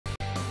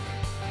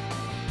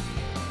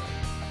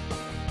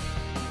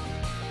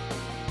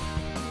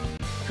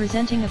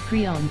Presenting a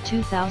pre-owned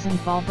 2000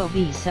 Volvo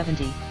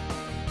V70.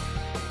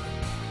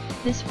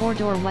 This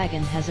 4-door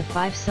wagon has a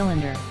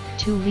 5-cylinder,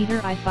 2-liter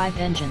i5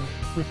 engine,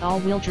 with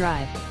all-wheel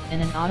drive, and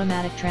an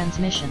automatic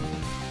transmission.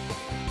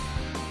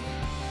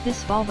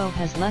 This Volvo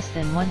has less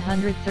than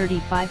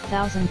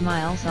 135,000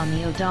 miles on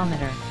the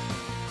odometer.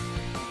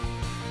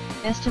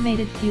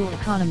 Estimated fuel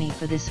economy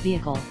for this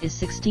vehicle is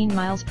 16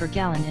 miles per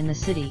gallon in the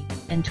city,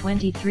 and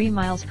 23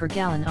 miles per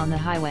gallon on the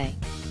highway.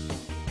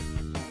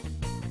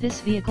 This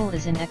vehicle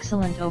is in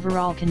excellent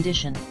overall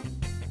condition.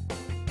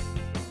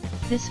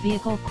 This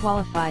vehicle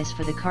qualifies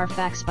for the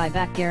Carfax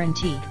buyback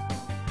guarantee.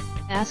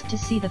 Ask to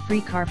see the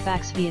free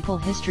Carfax vehicle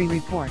history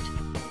report.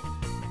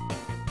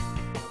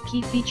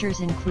 Key features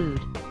include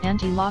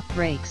anti-lock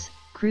brakes,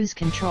 cruise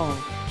control,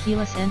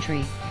 keyless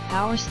entry,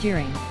 power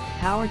steering,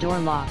 power door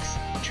locks,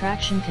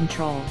 traction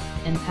control,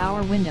 and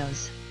power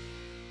windows.